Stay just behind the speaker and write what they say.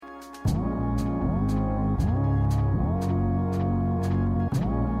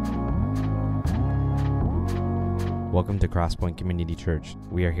Welcome to Crosspoint Community Church.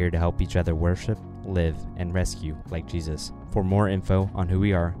 We are here to help each other worship, live, and rescue like Jesus. For more info on who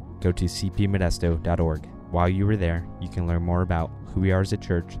we are, go to cpmodesto.org. While you are there, you can learn more about who we are as a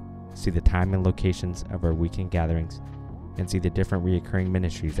church, see the time and locations of our weekend gatherings, and see the different reoccurring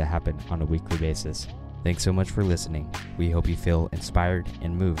ministries that happen on a weekly basis. Thanks so much for listening. We hope you feel inspired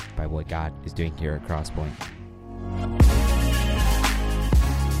and moved by what God is doing here at Crosspoint.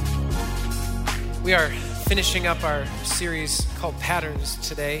 We are finishing up our series called Patterns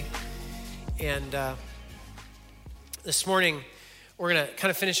today. And this morning, we're going to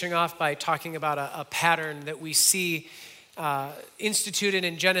kind of finishing off by talking about a pattern that we see instituted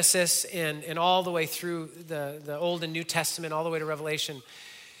in Genesis and all the way through the Old and New Testament, all the way to Revelation,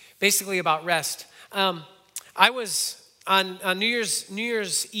 basically about rest. I was on New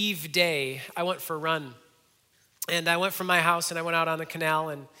Year's Eve day, I went for a run. And I went from my house and I went out on the canal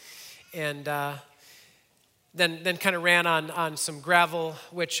and then kind of ran on some gravel,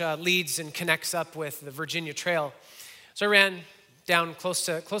 which leads and connects up with the Virginia Trail. So I ran down close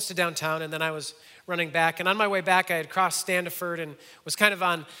to downtown, and then I was running back. And on my way back, I had crossed Standiford and was kind of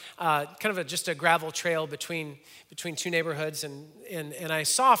on just a gravel trail between two neighborhoods. And I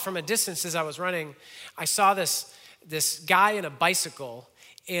saw from a distance as I was running, I saw this guy in a bicycle.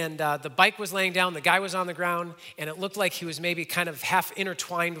 And the bike was laying down, the guy was on the ground, and it looked like he was maybe kind of half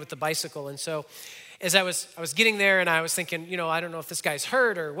intertwined with the bicycle. And so as I was getting there and I was thinking, I don't know if this guy's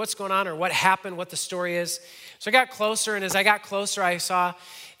hurt or what's going on or what happened, what the story is. So I got closer, and as I got closer, I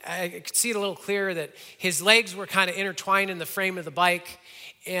could see it a little clearer that his legs were kind of intertwined in the frame of the bike,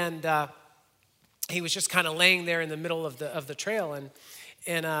 and he was just kind of laying there in the middle of the trail.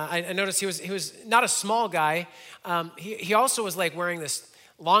 And I noticed he was not a small guy. He also was like wearing this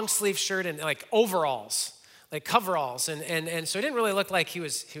long sleeve shirt and like overalls, like coveralls, and so it didn't really look like he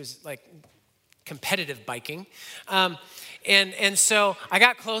was like competitive biking. And so I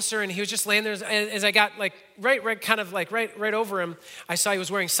got closer, and he was just laying there. As I got like right over him, I saw he was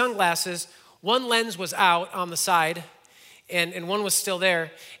wearing sunglasses. One lens was out on the side, and one was still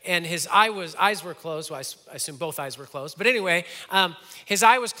there. And his eyes were closed. Well, I assume both eyes were closed. But anyway, his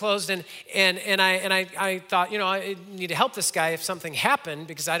eye was closed, and I thought, I need to help this guy if something happened,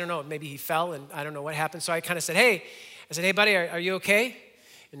 because I don't know, maybe he fell, and I don't know what happened. So I kind of said, hey, buddy, are you okay?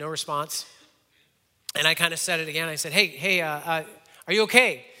 And no response. And I kind of said it again. I said, hey, are you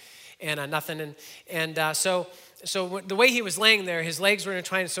okay? And nothing. And so the way he was laying there, his legs were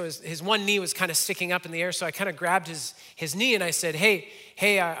intertwined, so his one knee was kind of sticking up in the air. So I kind of grabbed his knee, and I said, hey,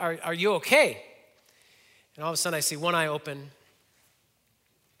 are you okay? And all of a sudden, I see one eye open,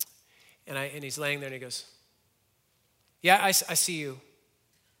 and he's laying there, and he goes, yeah, I see you.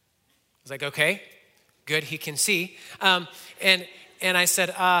 I was like, okay, good, he can see. And I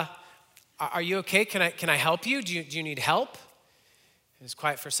said, are you okay? Can I help you? Do you need help? He was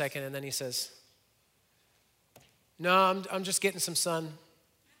quiet for a second, and then he says, no, I'm just getting some sun.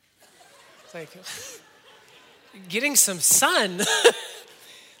 It's like, getting some sun?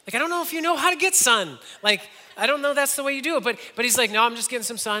 Like, I don't know if you know how to get sun. Like, I don't know that's the way you do it. But he's like, no, I'm just getting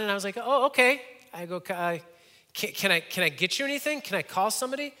some sun. And I was like, oh, okay. I go, can I get you anything? Can I call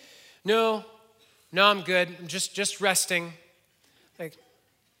somebody? No, I'm good. I'm just resting. Like,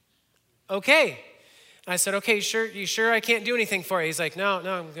 okay. And I said, okay, you sure I can't do anything for you? He's like, no,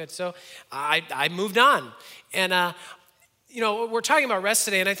 I'm good. So I moved on. And, we're talking about rest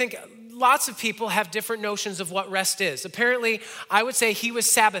today, and I think lots of people have different notions of what rest is. Apparently, I would say he was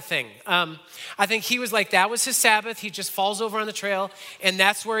Sabbathing. I think he was like, that was his Sabbath. He just falls over on the trail, and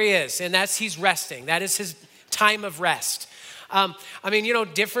that's where he is, and he's resting. That is his time of rest.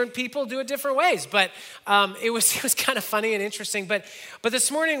 Different people do it different ways, but it was kind of funny and interesting. But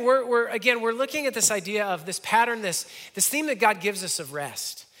this morning we're looking at this idea of this pattern, this theme that God gives us of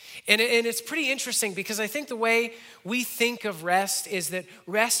rest, and it's pretty interesting because I think the way we think of rest is that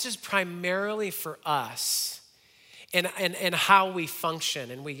rest is primarily for us and how we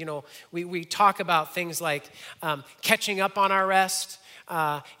function, and we talk about things like catching up on our rest.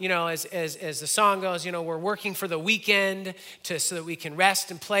 As the song goes, we're working for the weekend so that we can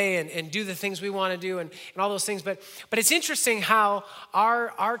rest and play and do the things we want to do and all those things. But it's interesting how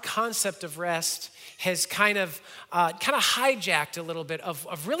our concept of rest has kind of hijacked a little bit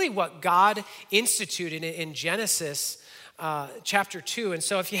of really what God instituted in Genesis chapter 2. And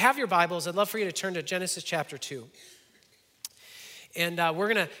so if you have your Bibles, I'd love for you to turn to Genesis chapter 2. And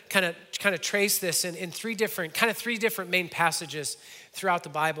we're going to kind of trace this in three different main passages throughout the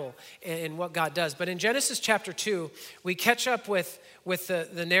Bible and what God does. But in Genesis chapter 2, we catch up with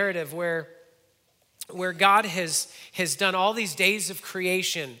the narrative where where God has done all these days of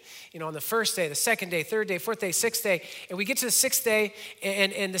creation, on the first day, the second day, third day, fourth day, sixth day, and we get to the sixth day,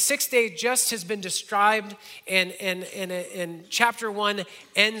 and the sixth day just has been described, and chapter 1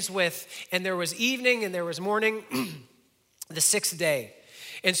 ends with, and there was evening and there was morning, the sixth day.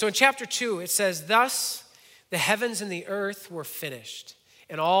 And so in chapter 2, it says, thus the heavens and the earth were finished,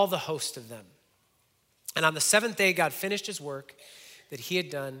 and all the host of them. And on the seventh day, God finished his work that he had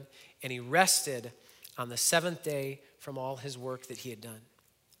done, and he rested on the seventh day from all his work that he had done.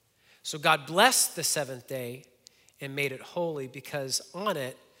 So God blessed the seventh day and made it holy, because on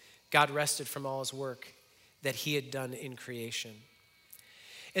it, God rested from all his work that he had done in creation.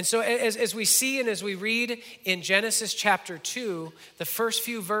 And so as we see and as we read in Genesis chapter 2, the first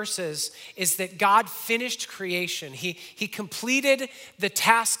few verses is that God finished creation. He completed the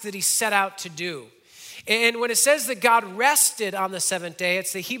task that he set out to do. And when it says that God rested on the seventh day,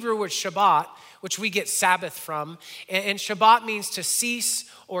 it's the Hebrew word Shabbat, which we get Sabbath from. And Shabbat means to cease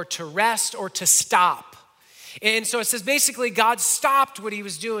or to rest or to stop. And so it says basically God stopped what he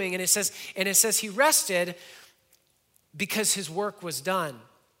was doing. And it says he rested because his work was done.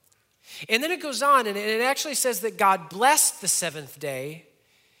 And then it goes on, and it actually says that God blessed the seventh day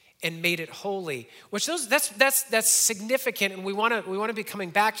and made it holy, which that's significant, and we want to be coming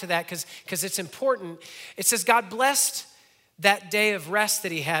back to that because it's important. It says God blessed that day of rest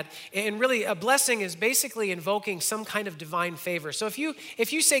that he had, and really a blessing is basically invoking some kind of divine favor. So if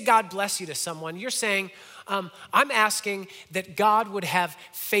you say God bless you to someone, you're saying, I'm asking that God would have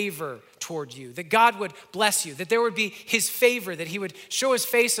favor toward you, that God would bless you, that there would be his favor, that he would show his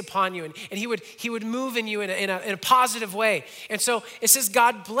face upon you, and he would move in you in a positive way. And so it says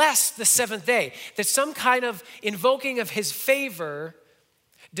God blessed the seventh day, that some kind of invoking of his favor,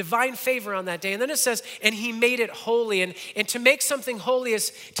 divine favor on that day. And then it says, and he made it holy. And to make something holy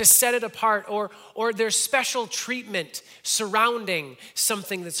is to set it apart, or there's special treatment surrounding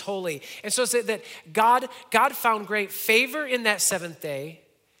something that's holy. And so it's that God found great favor in that seventh day,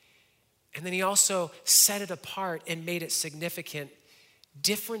 and then he also set it apart and made it significant,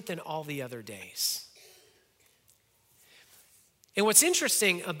 different than all the other days. And what's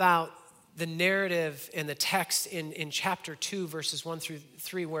interesting about the narrative and the text in chapter 2, verses 1 through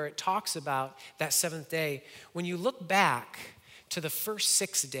 3, where it talks about that seventh day, when you look back to the first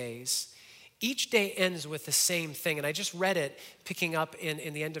 6 days, each day ends with the same thing. And I just read it, picking up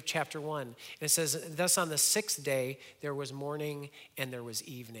in the end of chapter 1. And it says, thus on the sixth day, there was morning and there was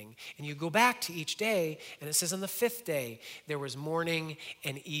evening. And you go back to each day, and it says on the fifth day, there was morning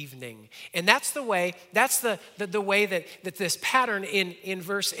and evening. And that's the way that this pattern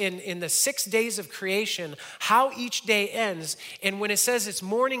in the 6 days of creation, how each day ends. And when it says it's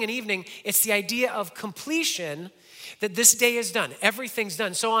morning and evening, it's the idea of completion, that this day is done. Everything's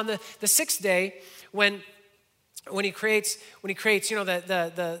done. So on the sixth day, when he creates,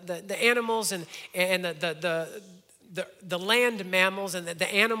 the animals and the land mammals and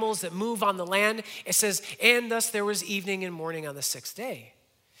the animals that move on the land, it says, and thus there was evening and morning on the sixth day.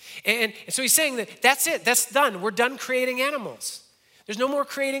 And so he's saying that's it. That's done. We're done creating animals. There's no more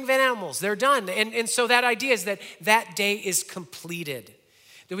creating animals. They're done. And so that idea is that day is completed.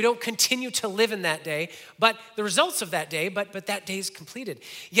 That we don't continue to live in that day, but the results of that day, but that day is completed.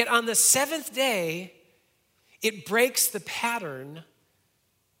 Yet on the seventh day, it breaks the pattern.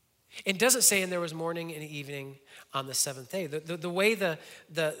 It doesn't say, and there was morning and evening on the seventh day. The way the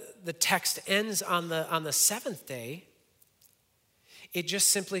text ends on the seventh day, it just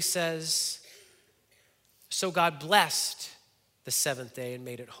simply says, so God blessed the seventh day and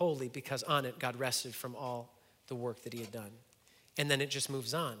made it holy, because on it God rested from all the work that he had done. And then it just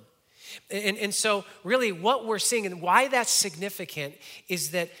moves on. And so really what we're seeing and why that's significant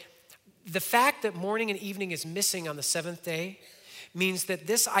is that the fact that morning and evening is missing on the seventh day means that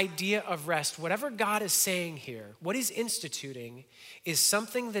this idea of rest, whatever God is saying here, what he's instituting, is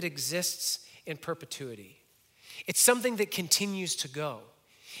something that exists in perpetuity. It's something that continues to go.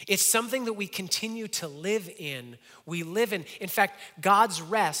 It's something that we continue to live in. We live in. In fact, God's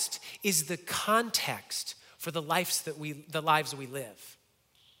rest is the context for the lives we live.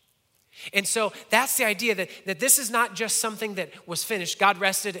 And so that's the idea that this is not just something that was finished. God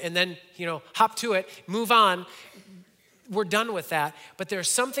rested and then, hop to it, move on. We're done with that. But there's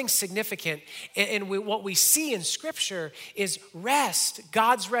something significant. And what we see in Scripture is rest.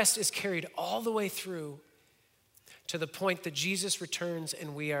 God's rest is carried all the way through to the point that Jesus returns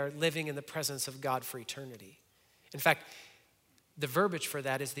and we are living in the presence of God for eternity. In fact, the verbiage for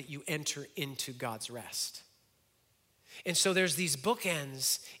that is that you enter into God's rest. And so there's these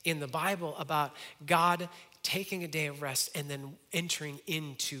bookends in the Bible about God taking a day of rest and then entering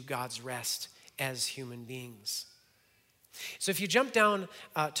into God's rest as human beings. So if you jump down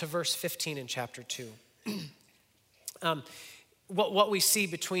to verse 15 in chapter 2, what we see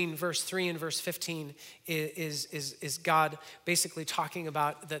between verse 3 and verse 15 is God basically talking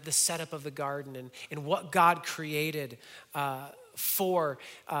about the setup of the garden and what God created for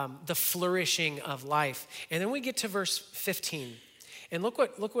the flourishing of life. And then we get to verse 15. And look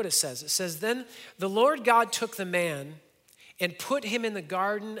what it says. It says, "Then the Lord God took the man and put him in the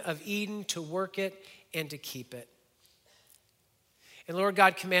Garden of Eden to work it and to keep it. And the Lord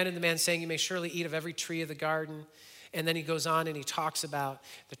God commanded the man, saying, you may surely eat of every tree of the garden." And then he goes on and he talks about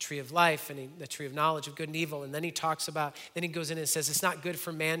the tree of life and the tree of knowledge of good and evil. And then he goes in and says, it's not good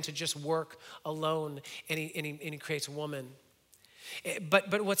for man to just work alone. And he creates a woman.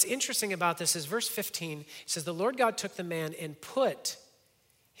 But what's interesting about this is verse 15 says, the Lord God took the man and put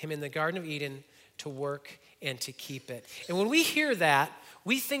him in the Garden of Eden to work and to keep it. And when we hear that,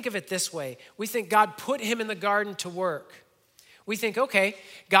 we think of it this way. We think God put him in the garden to work. We think, okay,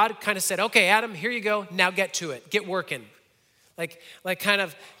 God kind of said, okay, Adam, here you go. Now get to it. Get working. Like kind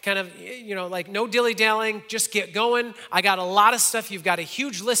of, like no dilly-dallying, just get going. I got a lot of stuff. You've got a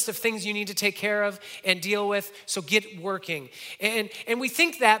huge list of things you need to take care of and deal with, so get working. And we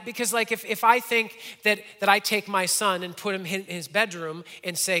think that because like if I think that I take my son and put him in his bedroom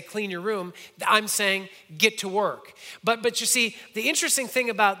and say, clean your room, I'm saying, get to work. But you see, the interesting thing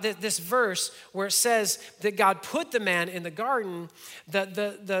about this verse where it says that God put the man in the garden,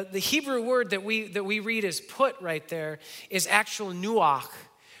 the Hebrew word that we read as put right there is actual nuach,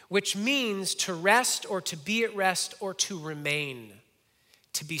 which means to rest or to be at rest or to remain,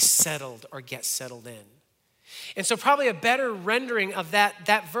 to be settled or get settled in. And so probably a better rendering of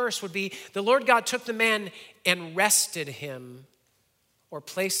that verse would be, the Lord God took the man and rested him or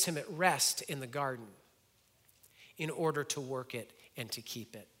placed him at rest in the garden in order to work it and to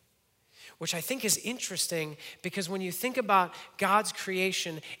keep it. Which I think is interesting because when you think about God's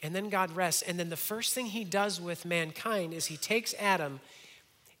creation and then God rests, and then the first thing he does with mankind is he takes Adam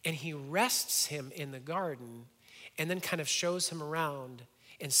and he rests him in the garden and then kind of shows him around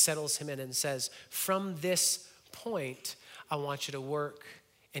and settles him in and says, from this point, I want you to work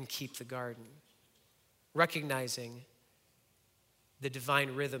and keep the garden. Recognizing the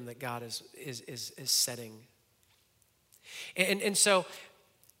divine rhythm that God is setting. And so,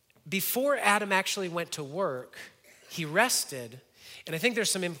 before Adam actually went to work, he rested. And I think there's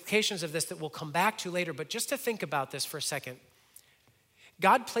some implications of this that we'll come back to later, but just to think about this for a second.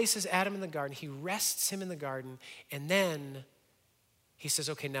 God places Adam in the garden, he rests him in the garden, and then he says,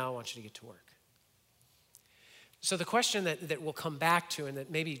 okay, now I want you to get to work. So the question that we'll come back to and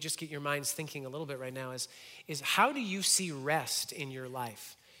that maybe just get your minds thinking a little bit right now is how do you see rest in your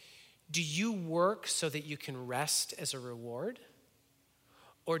life? Do you work so that you can rest as a reward?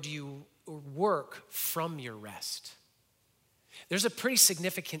 Or do you work from your rest? There's a pretty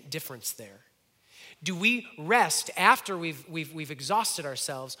significant difference there. Do we rest after we've exhausted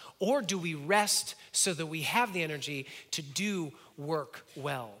ourselves, or do we rest so that we have the energy to do work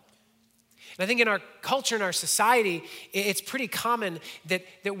well? And I think in our culture, in our society, it's pretty common that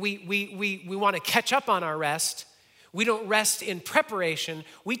we want to catch up on our rest. We don't rest in preparation.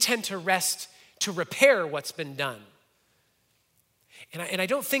 We tend to rest to repair what's been done. And I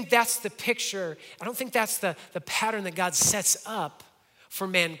don't think that's the picture, I don't think that's the pattern that God sets up for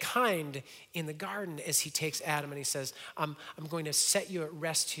mankind in the garden as he takes Adam and he says, I'm going to set you at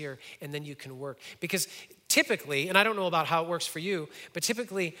rest here and then you can work. Because typically, and I don't know about how it works for you, but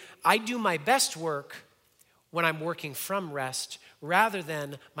typically I do my best work when I'm working from rest rather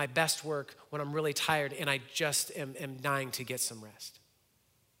than my best work when I'm really tired and I just am dying to get some rest.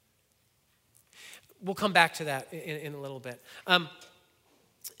 We'll come back to that in a little bit.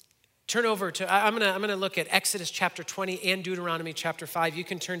 Turn over to, I'm gonna look at Exodus chapter 20 and Deuteronomy chapter 5. You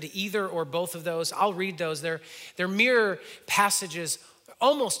can turn to either or both of those. I'll read those. They're mirror passages,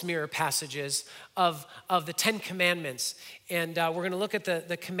 almost mirror passages of the Ten Commandments. And we're gonna look at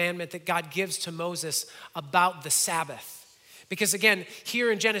the commandment that God gives to Moses about the Sabbath. Because again, here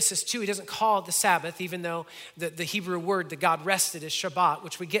in Genesis 2, he doesn't call it the Sabbath, even though the Hebrew word that God rested is Shabbat,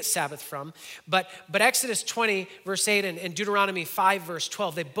 which we get Sabbath from. But Exodus 20, verse 8, and Deuteronomy 5, verse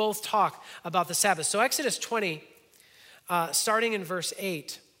 12, they both talk about the Sabbath. So Exodus 20, starting in verse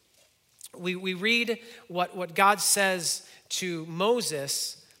 8, we read what God says to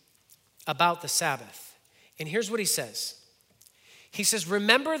Moses about the Sabbath. And here's what he says. He says,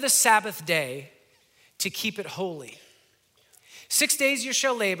 remember the Sabbath day to keep it holy. 6 days you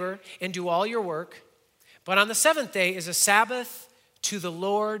shall labor and do all your work, but on the seventh day is a Sabbath to the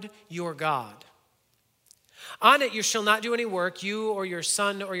Lord your God. On it you shall not do any work, you or your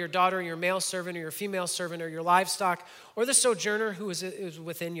son or your daughter, or your male servant or your female servant, or your livestock, or the sojourner who is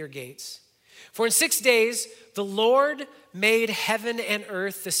within your gates. For in 6 days the Lord made heaven and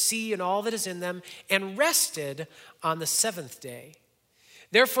earth, the sea and all that is in them, and rested on the seventh day.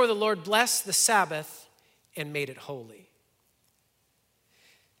 Therefore the Lord blessed the Sabbath and made it holy.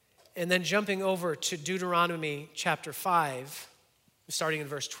 And then jumping over to Deuteronomy chapter 5, starting in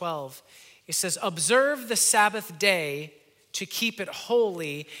verse 12, it says, observe the Sabbath day to keep it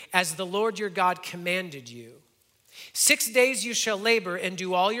holy as the Lord your God commanded you. 6 days you shall labor and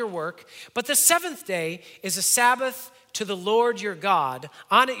do all your work, but the seventh day is a Sabbath to the Lord your God.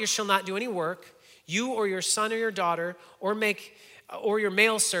 On it you shall not do any work, you or your son or your daughter, or your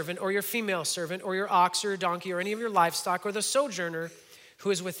male servant or your female servant, or your ox or your donkey or any of your livestock, or the sojourner who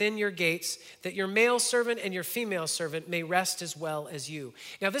is within your gates, that your male servant and your female servant may rest as well as you.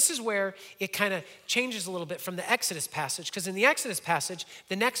 Now, this is where it kind of changes a little bit from the Exodus passage, because in the Exodus passage,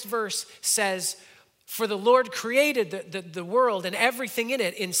 the next verse says, for the Lord created the world and everything in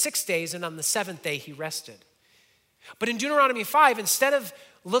it in 6 days, and on the seventh day he rested. But in Deuteronomy 5, instead of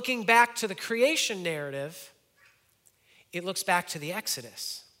looking back to the creation narrative, it looks back to the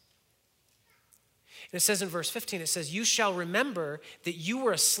Exodus. And it says in verse 15, it says, you shall remember that you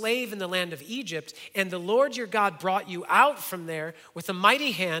were a slave in the land of Egypt, and the Lord your God brought you out from there with a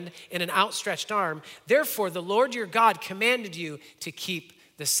mighty hand and an outstretched arm. Therefore, the Lord your God commanded you to keep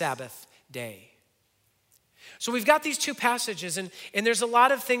the Sabbath day. So we've got these two passages, and there's a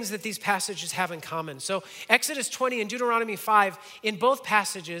lot of things that these passages have in common. So Exodus 20 and Deuteronomy 5, in both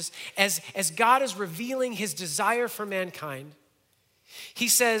passages, as God is revealing his desire for mankind, he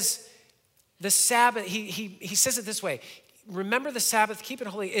says, the Sabbath, he says it this way, remember the Sabbath, keep it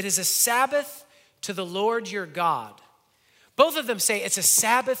holy. It is a Sabbath to the Lord your God. Both of them say it's a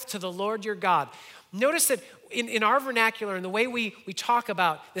Sabbath to the Lord your God. Notice that in our vernacular and the way we talk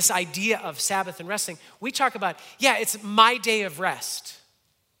about this idea of Sabbath and resting, we talk about, it's my day of rest.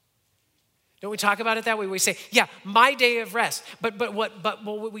 Don't we talk about it that way? We say, my day of rest. But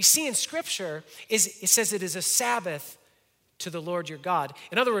what we see in Scripture is it says it is a Sabbath to the Lord your God.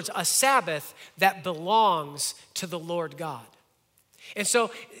 In other words, a Sabbath that belongs to the Lord God. And so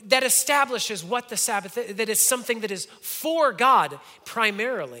that establishes what the Sabbath is, that is something that is for God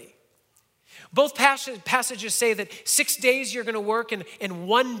primarily. Both passages say that 6 days you're going to work and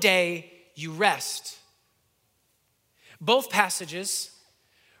 1 day you rest. Both passages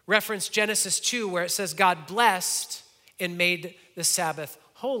reference Genesis 2 where it says God blessed and made the Sabbath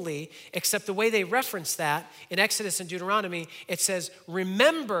holy, except the way they reference that in Exodus and Deuteronomy, it says,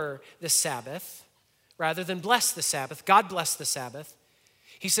 remember the Sabbath rather than bless the Sabbath. God blessed the Sabbath.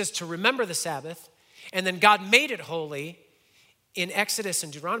 He says to remember the Sabbath, and then God made it holy. In Exodus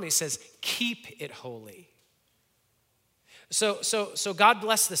and Deuteronomy, it says, keep it holy. So God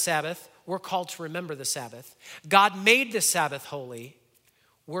blessed the Sabbath. We're called to remember the Sabbath. God made the Sabbath holy.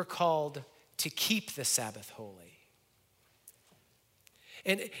 We're called to keep the Sabbath holy.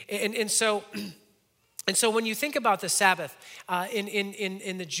 And so when you think about the Sabbath,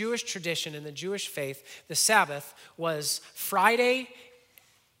 in the Jewish tradition, in the Jewish faith, the Sabbath was Friday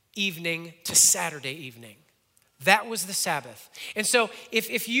evening to Saturday evening. That was the Sabbath. And so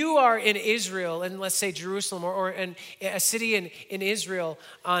if you are in Israel, and let's say Jerusalem, or in a city in Israel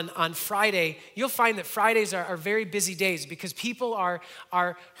on Friday, you'll find that Fridays are very busy days because people are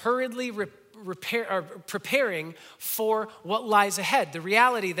hurriedly preparing for what lies ahead. The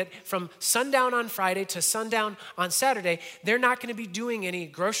reality that from sundown on Friday to sundown on Saturday, they're not going to be doing any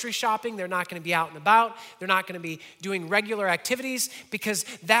grocery shopping. They're not going to be out and about. They're not going to be doing regular activities because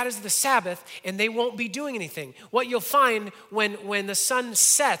that is the Sabbath and they won't be doing anything. What you'll find when the sun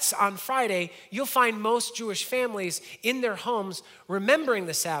sets on Friday, you'll find most Jewish families in their homes remembering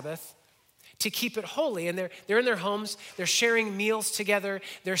the Sabbath to keep it holy. And they're in their homes, they're sharing meals together,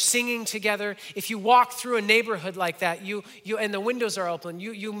 they're singing together. If you walk through a neighborhood like that, you and the windows are open,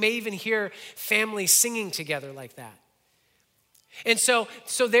 you may even hear families singing together like that. And so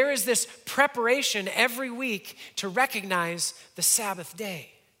there is this preparation every week to recognize the Sabbath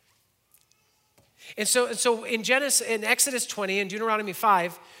day. And so in Exodus 20 and Deuteronomy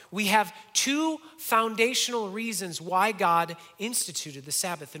 5, we have two foundational reasons why God instituted the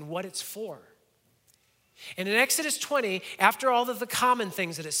Sabbath and what it's for. And in Exodus 20, after all of the common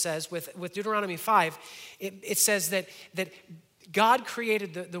things that it says with Deuteronomy 5, it says that God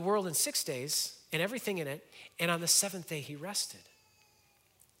created the world in 6 days and everything in it, and on the seventh day he rested.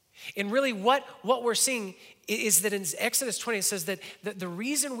 And really what we're seeing is that in Exodus 20, it says that the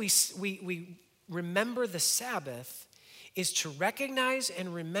reason we remember the Sabbath is to recognize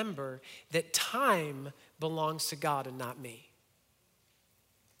and remember that time belongs to God and not me.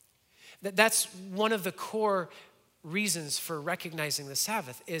 That's one of the core reasons for recognizing the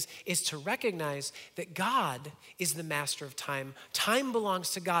Sabbath is to recognize that God is the master of time. Time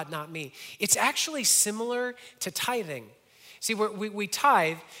belongs to God, not me. It's actually similar to tithing. See, we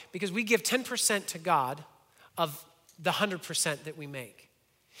tithe because we give 10% to God of the 100% that we make.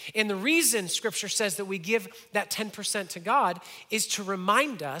 And the reason Scripture says that we give that 10% to God is to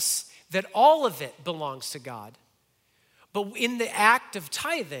remind us that all of it belongs to God. But in the act of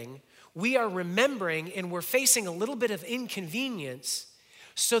tithing, we are remembering and we're facing a little bit of inconvenience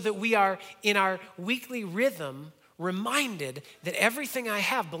so that we are in our weekly rhythm reminded that everything I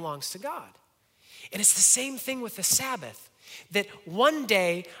have belongs to God. And it's the same thing with the Sabbath, that one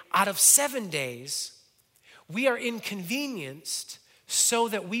day out of 7 days, we are inconvenienced so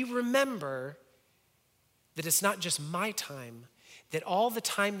that we remember that it's not just my time, that all the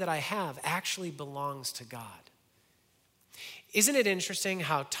time that I have actually belongs to God. Isn't it interesting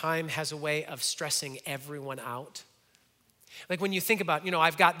how time has a way of stressing everyone out? Like when you think about,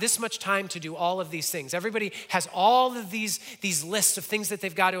 I've got this much time to do all of these things. Everybody has all of these lists of things that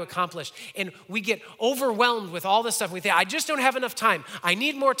they've got to accomplish. And we get overwhelmed with all this stuff. We think, I just don't have enough time. I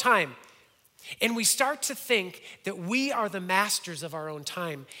need more time. And we start to think that we are the masters of our own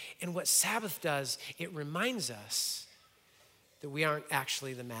time. And what Sabbath does, it reminds us that we aren't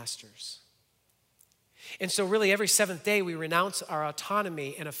actually the masters. And so really every seventh day we renounce our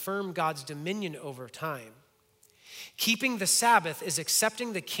autonomy and affirm God's dominion over time. Keeping the Sabbath is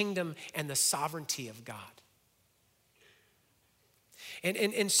accepting the kingdom and the sovereignty of God.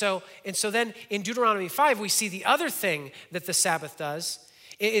 And so then in Deuteronomy 5, we see the other thing that the Sabbath does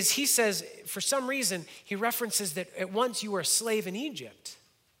is he says, for some reason, he references that at once you were a slave in Egypt,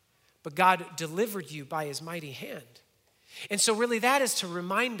 but God delivered you by his mighty hand. And so really that is to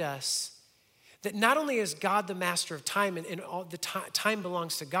remind us that not only is God the master of time and all the time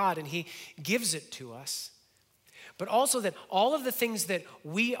belongs to God and he gives it to us, but also that all of the things that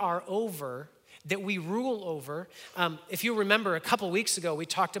we are over, that we rule over. If you remember a couple weeks ago, we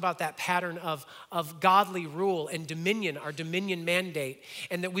talked about that pattern of godly rule and dominion, our dominion mandate,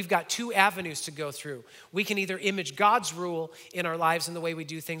 and that we've got two avenues to go through. We can either image God's rule in our lives and the way we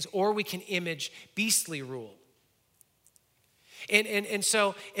do things, or we can image beastly rule. And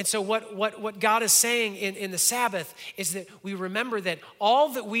so what God is saying in the Sabbath is that we remember that all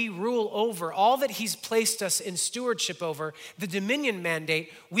that we rule over, all that he's placed us in stewardship over, the dominion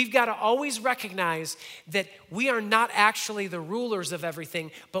mandate, we've got to always recognize that we are not actually the rulers of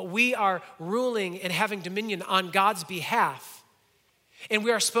everything, but we are ruling and having dominion on God's behalf. And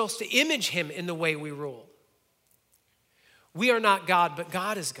we are supposed to image him in the way we rule. We are not God, but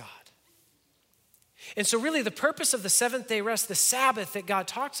God is God. And so really the purpose of the seventh day rest, the Sabbath that God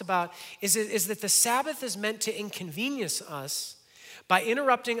talks about, is that the Sabbath is meant to inconvenience us by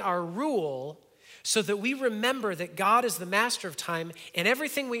interrupting our rule so that we remember that God is the master of time and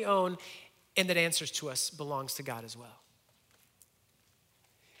everything we own and that answers to us belongs to God as well.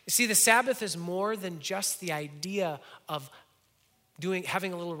 You see, the Sabbath is more than just the idea of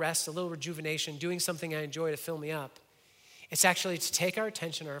having a little rest, a little rejuvenation, doing something I enjoy to fill me up. It's actually to take our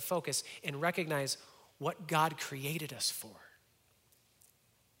attention, our focus, and recognize what God created us for.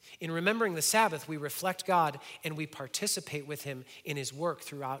 In remembering the Sabbath, we reflect God and we participate with him in his work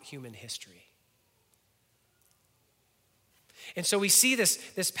throughout human history. And so we see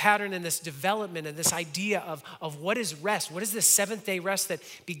this pattern and this development and this idea of what is rest. What is the seventh day rest that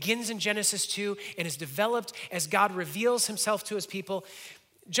begins in Genesis 2 and is developed as God reveals himself to his people?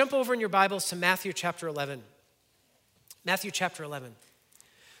 Jump over in your Bibles to Matthew chapter 11. Matthew chapter 11.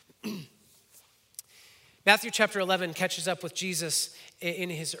 Matthew chapter 11 catches up with Jesus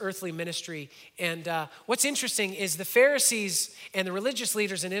in his earthly ministry. And what's interesting is the Pharisees and the religious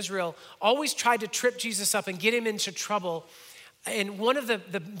leaders in Israel always tried to trip Jesus up and get him into trouble. And one of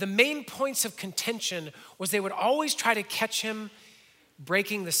the main points of contention was they would always try to catch him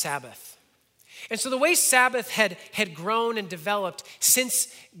breaking the Sabbath. And so the way Sabbath had grown and developed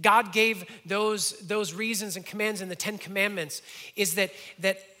since God gave those reasons and commands in the Ten Commandments is that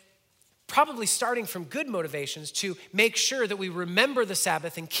probably starting from good motivations to make sure that we remember the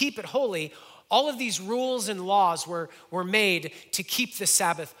Sabbath and keep it holy, all of these rules and laws were made to keep the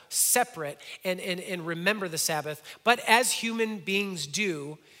Sabbath separate and remember the Sabbath. But as human beings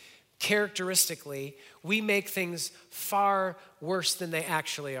do, characteristically, we make things far worse than they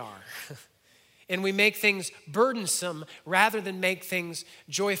actually are. and we make things burdensome rather than make things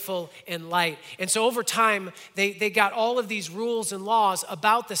joyful and light. And so over time, they got all of these rules and laws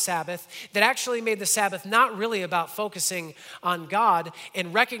about the Sabbath that actually made the Sabbath not really about focusing on God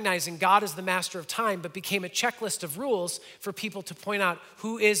and recognizing God as the master of time, but became a checklist of rules for people to point out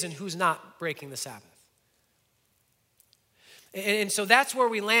who is and who's not breaking the Sabbath. And so that's where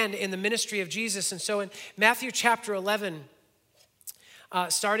we land in the ministry of Jesus. And so in Matthew chapter 11,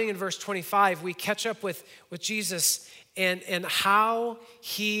 starting in verse 25, we catch up with Jesus and how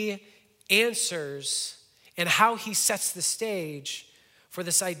he answers and how he sets the stage for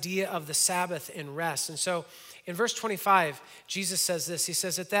this idea of the Sabbath and rest. And so in verse 25, Jesus says this. He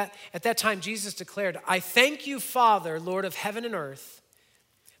says, at that time, Jesus declared, "I thank you, Father, Lord of heaven and earth,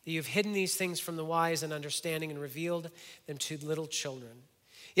 that you've hidden these things from the wise and understanding and revealed them to little children.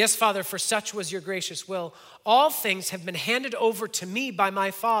 Yes, Father, for such was your gracious will. All things have been handed over to me by my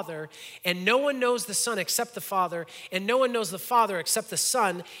Father, and no one knows the Son except the Father, and no one knows the Father except the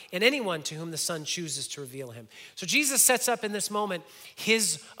Son, and anyone to whom the Son chooses to reveal him." So Jesus sets up in this moment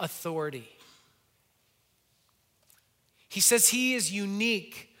his authority. He says he is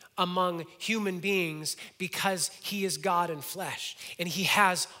unique among human beings because he is God in flesh and he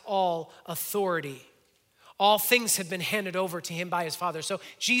has all authority. All things have been handed over to him by his Father. So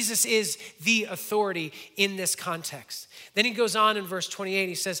Jesus is the authority in this context. Then he goes on in verse 28,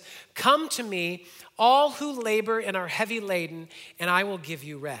 he says, "Come to me, all who labor and are heavy laden, and I will give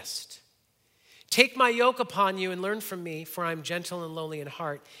you rest. Take my yoke upon you and learn from me, for I am gentle and lowly in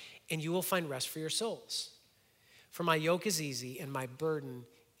heart, and you will find rest for your souls. For my yoke is easy and my burden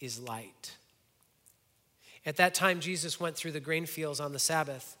is light." At that time, Jesus went through the grain fields on the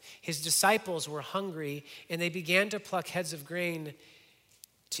Sabbath. His disciples were hungry, and they began to pluck heads of grain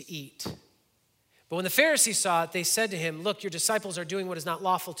to eat. But when the Pharisees saw it, they said to him, "Look, your disciples are doing what is not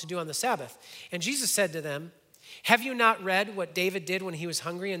lawful to do on the Sabbath." And Jesus said to them, "Have you not read what David did when he was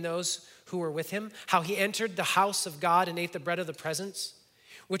hungry and those who were with him? How he entered the house of God and ate the bread of the presence,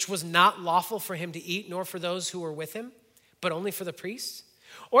 which was not lawful for him to eat, nor for those who were with him, but only for the priests?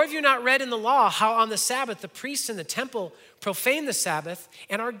 Or have you not read in the law how on the Sabbath the priests in the temple profane the Sabbath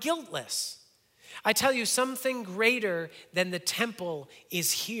and are guiltless? I tell you, something greater than the temple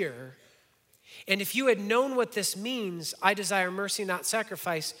is here. And if you had known what this means, 'I desire mercy, not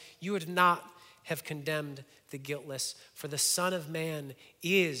sacrifice,' you would not have condemned the guiltless, for the Son of Man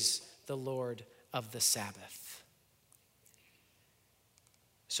is the Lord of the Sabbath."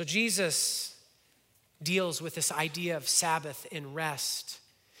 So Jesus deals with this idea of Sabbath and rest.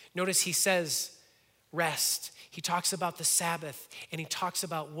 Notice he says rest. He talks about the Sabbath, and he talks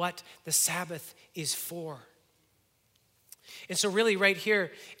about what the Sabbath is for. And so really right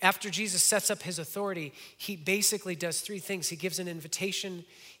here, after Jesus sets up his authority, he basically does three things. He gives an invitation,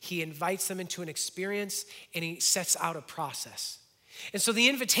 he invites them into an experience, and he sets out a process. And so the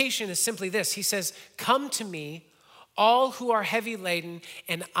invitation is simply this. He says, "Come to me, all who are heavy laden,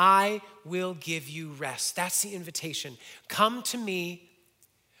 and I will give you rest." That's the invitation. Come to me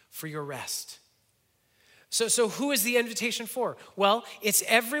for your rest. So who is the invitation for? Well, it's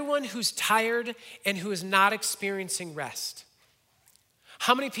everyone who's tired and who is not experiencing rest.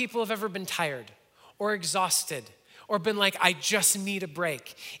 How many people have ever been tired or exhausted or been like, "I just need a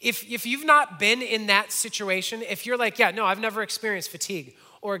break"? If you've not been in that situation, if you're like, "Yeah, no, I've never experienced fatigue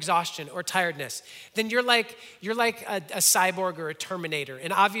or exhaustion or tiredness," then you're like a cyborg or a Terminator.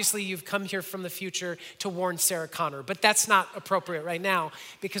 And obviously you've come here from the future to warn Sarah Connor, but that's not appropriate right now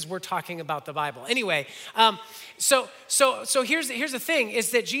because we're talking about the Bible. Anyway, so here's the thing, is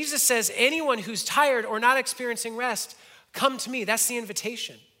that Jesus says anyone who's tired or not experiencing rest, come to me. That's the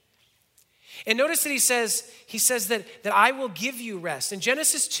invitation. And notice that he says that I will give you rest. In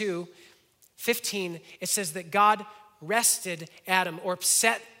Genesis 2:15, it says that God rested Adam, or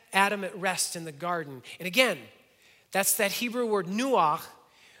set Adam at rest in the garden. And again, that's that Hebrew word nuach,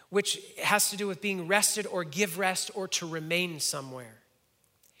 which has to do with being rested or give rest or to remain somewhere.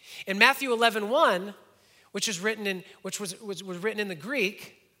 In Matthew 11:1, which was written in the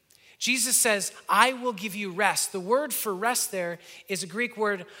Greek, Jesus says, "I will give you rest." The word for rest there is a Greek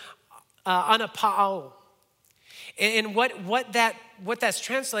word anapao. And what that's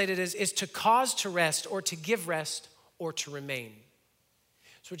translated is to cause to rest or to give rest or to remain.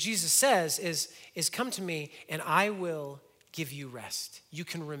 So what Jesus says is come to me and I will give you rest. You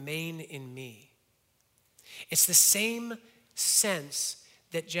can remain in me. It's the same sense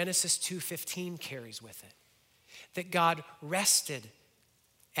that Genesis 2:15 carries with it, that God rested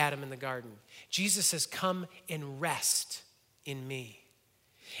Adam in the garden. Jesus says, "Come and rest in me."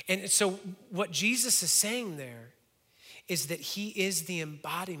 And so what Jesus is saying there is that he is the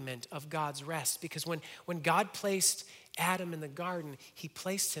embodiment of God's rest. Because when God placed Adam in the garden, he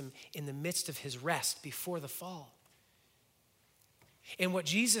placed him in the midst of his rest before the fall. And what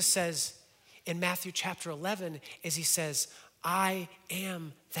Jesus says in Matthew chapter 11 is he says, I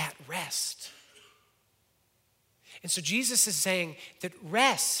am that rest. And so Jesus is saying that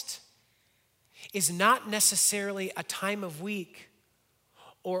rest is not necessarily a time of week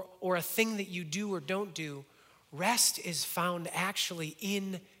or a thing that you do or don't do. Rest is found actually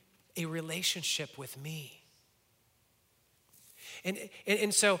in a relationship with me.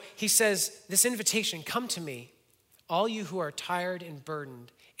 And so he says, this invitation, come to me, all you who are tired and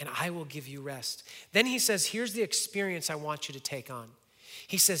burdened, and I will give you rest. Then he says, here's the experience I want you to take on.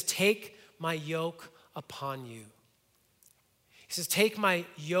 He says, take my yoke upon you. He says, take my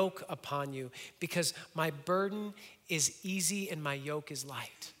yoke upon you because my burden is easy and my yoke is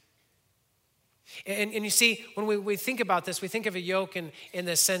light. And you see, when we think about this, we think of a yoke in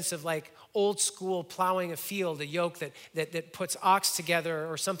the sense of like old school plowing a field, a yoke that puts ox together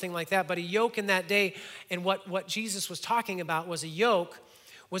or something like that. But a yoke in that day, and what Jesus was talking about was a yoke,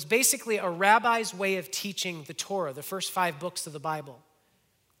 was basically a rabbi's way of teaching the Torah, the first 5 books of the Bible.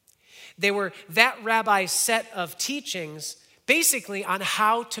 They were that rabbi's set of teachings basically on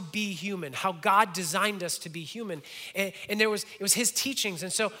how to be human, how God designed us to be human. And it was his teachings.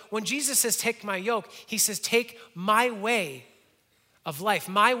 And so when Jesus says, take my yoke, he says, take my way of life,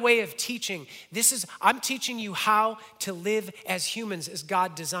 my way of teaching. I'm teaching you how to live as humans, as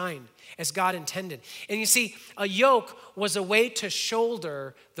God designed, as God intended. And you see, a yoke was a way to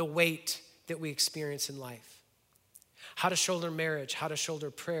shoulder the weight that we experience in life. How to shoulder marriage, how to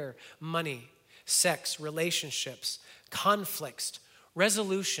shoulder prayer, money, sex, relationships, conflicts,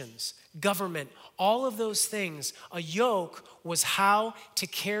 resolutions, government, all of those things. A yoke was how to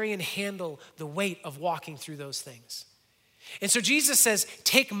carry and handle the weight of walking through those things. And so Jesus says,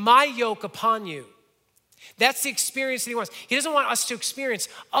 take my yoke upon you. That's the experience that he wants. He doesn't want us to experience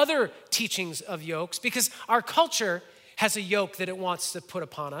other teachings of yokes because our culture has a yoke that it wants to put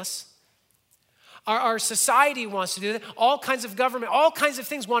upon us. Our society wants to do that. All kinds of government, all kinds of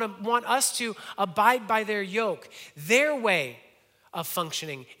things want us to abide by their yoke, their way of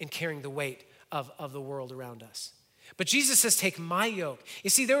functioning and carrying the weight of the world around us. But Jesus says, take my yoke. You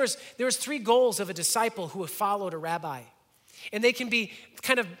see, there was 3 goals of a disciple who followed a rabbi. And they can be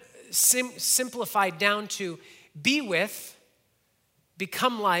kind of simplified down to be with,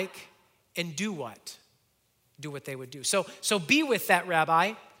 become like, and do what? Do what they would do. So be with that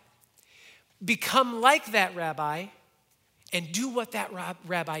rabbi, become like that rabbi, and do what that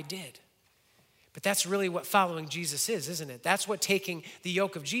rabbi did. But that's really what following Jesus is, isn't it? That's what taking the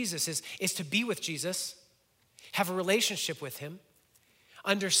yoke of Jesus is to be with Jesus, have a relationship with him,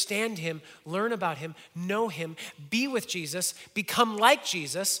 understand him, learn about him, know him, be with Jesus, become like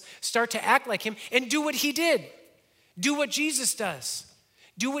Jesus, start to act like him, and do what he did. Do what Jesus does.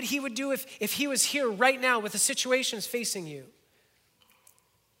 Do what he would do if he was here right now with the situations facing you.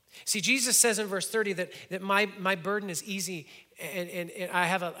 See, Jesus says in verse 30 that my burden is easy and I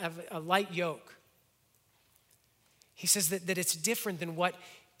have a light yoke. He says that it's different than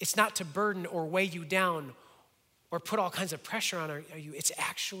it's not to burden or weigh you down or put all kinds of pressure on you. It's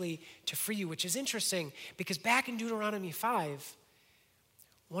actually to free you, which is interesting because back in Deuteronomy 5,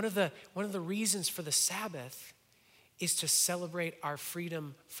 one of the reasons for the Sabbath is to celebrate our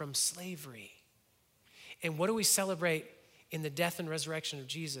freedom from slavery. And what do we celebrate in the death and resurrection of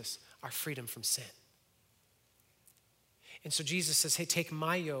Jesus? Our freedom from sin. And so Jesus says, hey, take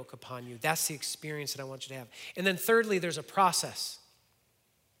my yoke upon you. That's the experience that I want you to have. And then thirdly, there's a process.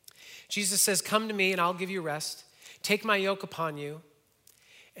 Jesus says, come to me and I'll give you rest. Take my yoke upon you.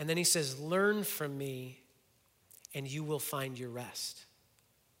 And then he says, learn from me and you will find your rest.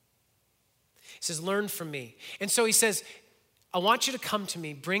 He says, learn from me. And so he says, I want you to come to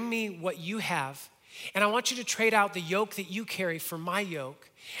me, bring me what you have, and I want you to trade out the yoke that you carry for my yoke.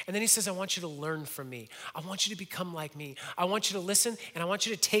 And then he says, I want you to learn from me. I want you to become like me. I want you to listen, and I want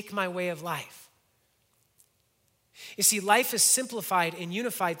you to take my way of life. You see, life is simplified and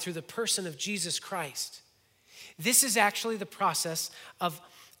unified through the person of Jesus Christ. This is actually the process of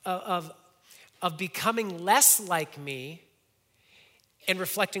becoming less like me and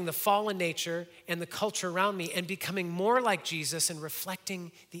reflecting the fallen nature and the culture around me and becoming more like Jesus and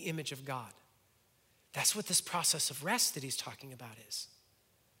reflecting the image of God. That's what this process of rest that he's talking about is.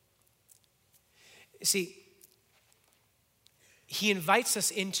 See, he invites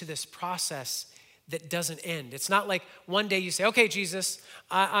us into this process that doesn't end. It's not like one day you say, okay, Jesus,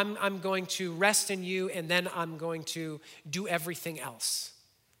 I'm going to rest in you and then I'm going to do everything else.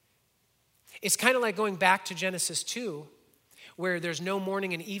 It's kind of like going back to Genesis 2 where there's no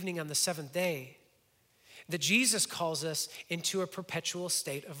morning and evening on the seventh day, that Jesus calls us into a perpetual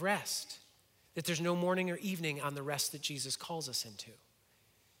state of rest, that there's no morning or evening on the rest that Jesus calls us into,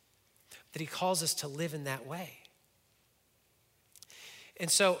 that he calls us to live in that way. And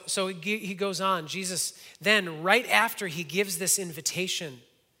so he goes on. Jesus then, right after he gives this invitation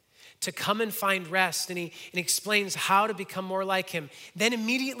to come and find rest, and he explains how to become more like him, then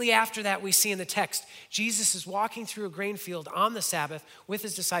immediately after that, we see in the text, Jesus is walking through a grain field on the Sabbath with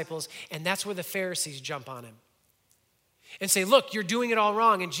his disciples, and that's where the Pharisees jump on him and say, look, you're doing it all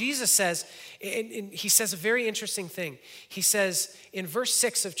wrong. And Jesus says, and he says a very interesting thing. He says in verse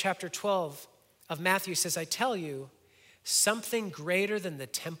 6 of chapter 12 of Matthew, he says, I tell you, something greater than the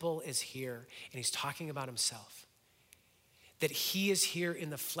temple is here. And he's talking about himself. That he is here in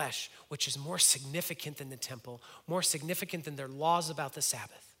the flesh, which is more significant than the temple, more significant than their laws about the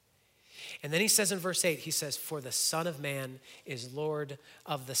Sabbath. And then he says in verse 8, he says, for the Son of Man is Lord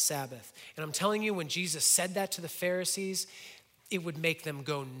of the Sabbath. And I'm telling you, when Jesus said that to the Pharisees, it would make them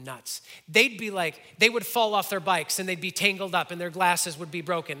go nuts. They'd be like, they would fall off their bikes and they'd be tangled up and their glasses would be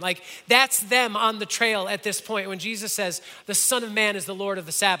broken. Like, that's them on the trail at this point when Jesus says, the Son of Man is the Lord of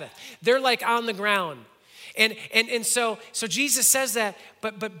the Sabbath. They're like on the ground. And so Jesus says that,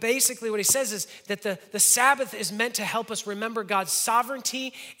 but basically what he says is that the Sabbath is meant to help us remember God's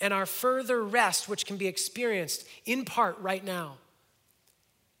sovereignty and our further rest, which can be experienced in part right now.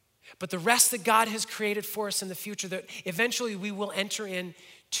 But the rest that God has created for us in the future, that eventually we will enter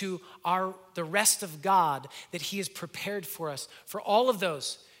into the rest of God that he has prepared for us, for all of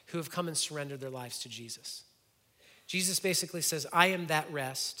those who have come and surrendered their lives to Jesus. Jesus basically says, I am that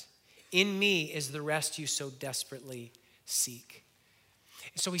rest. In me is the rest you so desperately seek.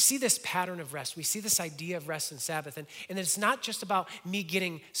 And so we see this pattern of rest. We see this idea of rest and Sabbath. And it's not just about me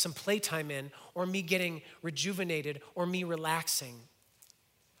getting some playtime in or me getting rejuvenated or me relaxing.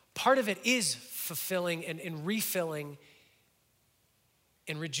 Part of it is fulfilling and refilling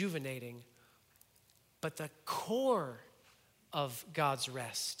and rejuvenating. But the core of God's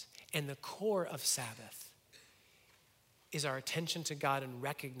rest and the core of Sabbath is our attention to God and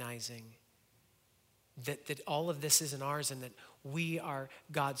recognizing that all of this isn't ours and that we are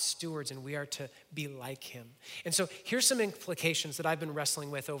God's stewards and we are to be like him. And so here's some implications that I've been wrestling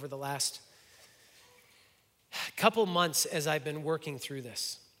with over the last couple months as I've been working through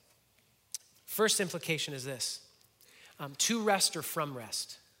this. First implication is this, to rest or from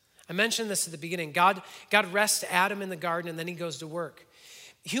rest. I mentioned this at the beginning. God rests Adam in the garden and then he goes to work.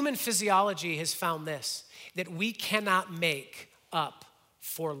 Human physiology has found this, that we cannot make up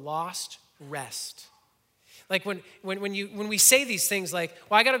for lost rest. Like when we say these things like,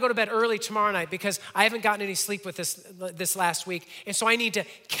 well, I got to go to bed early tomorrow night because I haven't gotten any sleep with this last week, and so I need to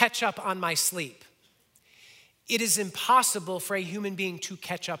catch up on my sleep. It is impossible for a human being to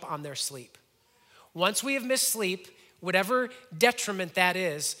catch up on their sleep. Once we have missed sleep, whatever detriment that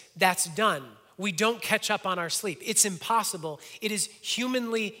is, that's done. We don't catch up on our sleep. It's impossible. It is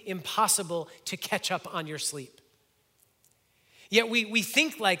humanly impossible to catch up on your sleep. Yet we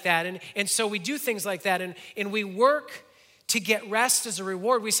think like that, and so we do things like that, and we work to get rest as a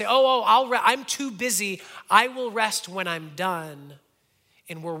reward. We say, I'm too busy. I will rest when I'm done.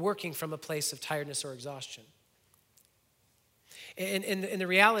 And we're working from a place of tiredness or exhaustion. And the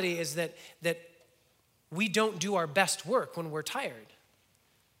reality is that we don't do our best work when we're tired.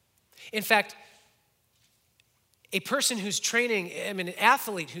 In fact, an athlete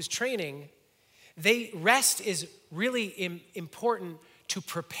who's training, rest is really important to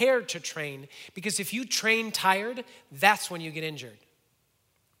prepare to train, because if you train tired, that's when you get injured.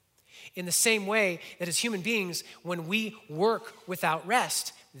 In the same way that as human beings, when we work without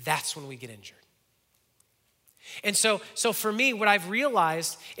rest, that's when we get injured. And so for me, what I've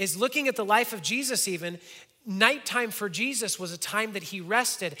realized is looking at the life of Jesus even, nighttime for Jesus was a time that he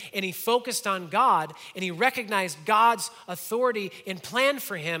rested and he focused on God and he recognized God's authority and plan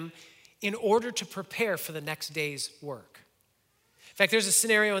for him in order to prepare for the next day's work. In fact, there's a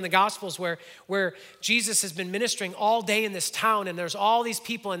scenario in the Gospels where Jesus has been ministering all day in this town, and there's all these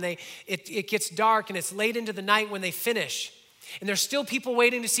people, and it gets dark and it's late into the night when they finish. And there's still people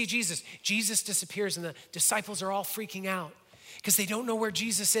waiting to see Jesus. Jesus disappears and the disciples are all freaking out because they don't know where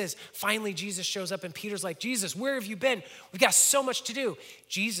Jesus is. Finally, Jesus shows up and Peter's like, Jesus, where have you been? We've got so much to do.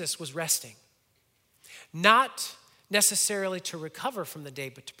 Jesus was resting. Not necessarily to recover from the day,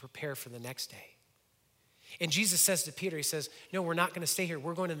 but to prepare for the next day. And Jesus says to Peter, he says, no, we're not going to stay here.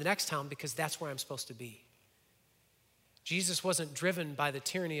 We're going to the next town because that's where I'm supposed to be. Jesus wasn't driven by the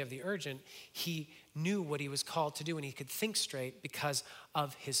tyranny of the urgent. He knew what he was called to do and he could think straight because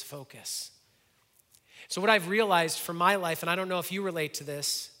of his focus. So what I've realized from my life, and I don't know if you relate to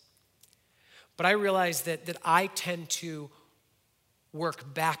this, but I realize that I tend to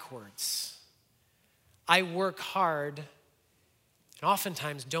work backwards. I work hard and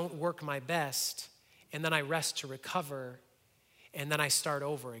oftentimes don't work my best, and then I rest to recover, and then I start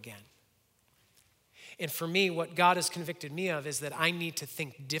over again. And for me, what God has convicted me of is that I need to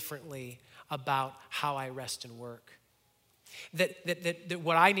think differently about how I rest and work. That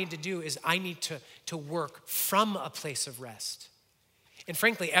what I need to do is I need to work from a place of rest. And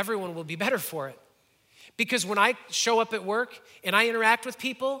frankly, everyone will be better for it. Because when I show up at work and I interact with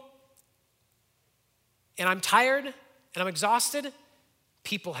people and I'm tired and I'm exhausted,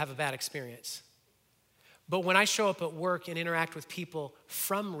 people have a bad experience. But when I show up at work and interact with people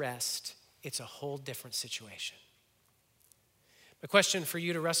from rest, it's a whole different situation. The question for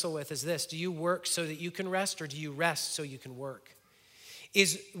you to wrestle with is this: do you work so that you can rest, or do you rest so you can work?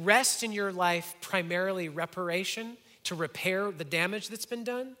 Is rest in your life primarily reparation, to repair the damage that's been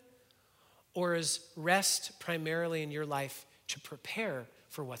done? Or is rest primarily in your life to prepare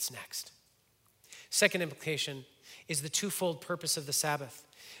for what's next? Second implication is the twofold purpose of the Sabbath.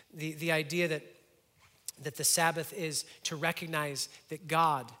 The idea that the Sabbath is to recognize that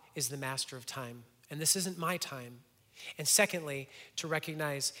God is the master of time, and this isn't my time. And secondly, to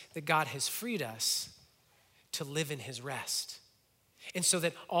recognize that God has freed us to live in his rest. And so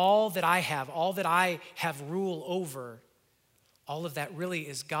that all that I have rule over, all of that really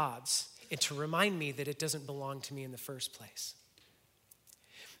is God's, and to remind me that it doesn't belong to me in the first place.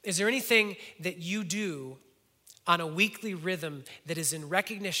 Is there anything that you do on a weekly rhythm that is in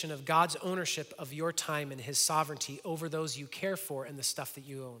recognition of God's ownership of your time and his sovereignty over those you care for and the stuff that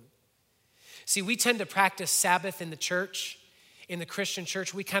you own? See, we tend to practice Sabbath in the church, in the Christian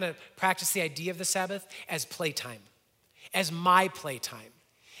church. We kind of practice the idea of the Sabbath as playtime, as my playtime,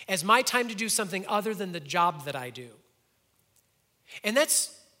 as my time to do something other than the job that I do. And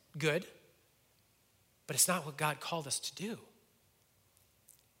that's good, but it's not what God called us to do.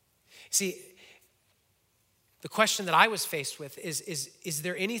 See, the question that I was faced with is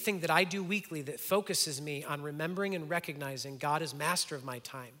there anything that I do weekly that focuses me on remembering and recognizing God is master of my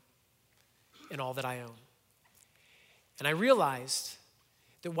time and all that I own? And I realized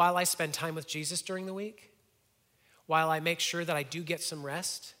that while I spend time with Jesus during the week, while I make sure that I do get some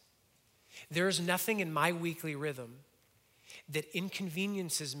rest, there is nothing in my weekly rhythm that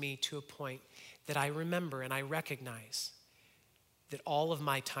inconveniences me to a point that I remember and I recognize that all of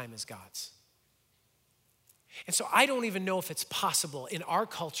my time is God's. And so I don't even know if it's possible in our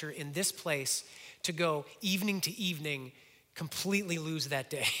culture, in this place, to go evening to evening, completely lose that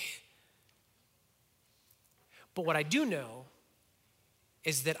day. But what I do know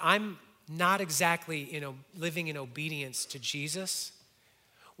is that I'm not exactly living in obedience to Jesus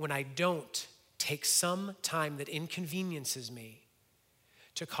when I don't take some time that inconveniences me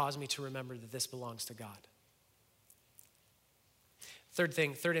to cause me to remember that this belongs to God. Third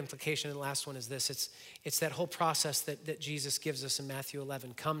implication, and the last one is this. It's that whole process that Jesus gives us in Matthew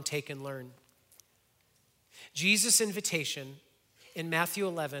 11. Come, take, and learn. Jesus' invitation in Matthew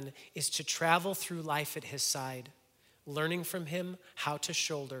 11 is to travel through life at his side, learning from him how to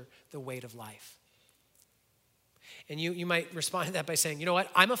shoulder the weight of life. And you might respond to that by saying, you know what?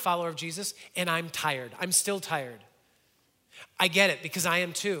 I'm a follower of Jesus and I'm tired. I'm still tired. I get it because I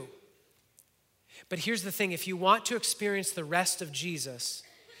am too. But here's the thing, if you want to experience the rest of Jesus,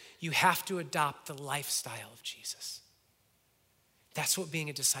 you have to adopt the lifestyle of Jesus. That's what being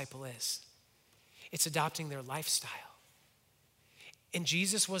a disciple is. It's adopting their lifestyle. And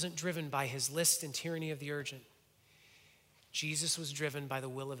Jesus wasn't driven by his list and tyranny of the urgent. Jesus was driven by the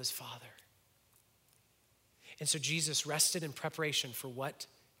will of his Father. And so Jesus rested in preparation for what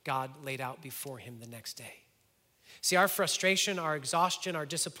God laid out before him the next day. See, our frustration, our exhaustion, our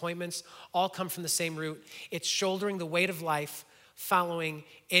disappointments all come from the same root. It's shouldering the weight of life, following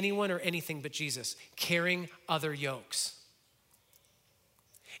anyone or anything but Jesus, carrying other yokes.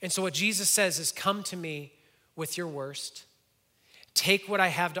 And so what Jesus says is, come to me with your worst. Take what I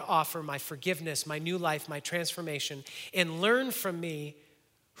have to offer, my forgiveness, my new life, my transformation, and learn from me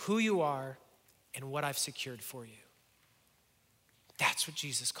who you are and what I've secured for you. That's what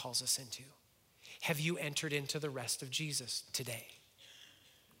Jesus calls us into. Have you entered into the rest of Jesus today?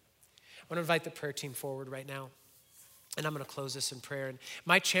 I want to invite the prayer team forward right now, and I'm going to close this in prayer. And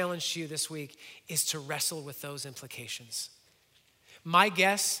my challenge to you this week is to wrestle with those implications. My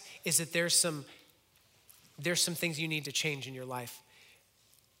guess is that there's some things you need to change in your life.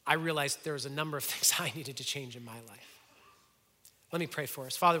 I realized there was a number of things I needed to change in my life. Let me pray for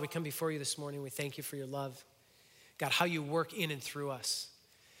us. Father, we come before you this morning. We thank you for your love. God, how you work in and through us.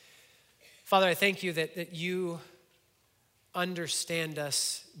 Father, I thank you that you understand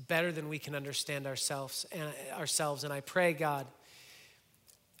us better than we can understand ourselves. And I pray, God,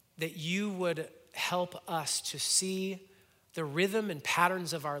 that you would help us to see the rhythm and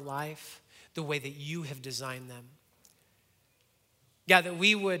patterns of our life the way that you have designed them. God, that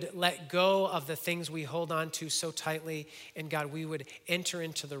we would let go of the things we hold on to so tightly, and God, we would enter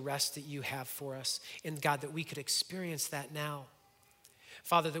into the rest that you have for us. And God, that we could experience that now.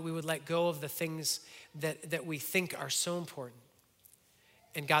 Father, that we would let go of the things that we think are so important.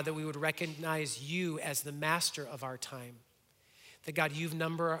 And God, that we would recognize you as the master of our time. That God, you've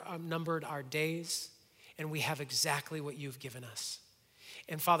numbered our days, and we have exactly what you've given us.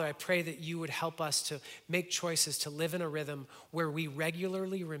 And Father, I pray that you would help us to make choices to live in a rhythm where we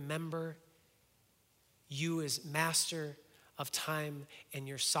regularly remember you as master of time and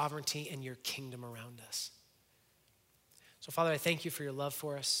your sovereignty and your kingdom around us. So Father, I thank you for your love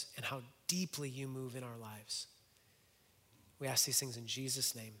for us and how deeply you move in our lives. We ask these things in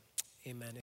Jesus' name. Amen.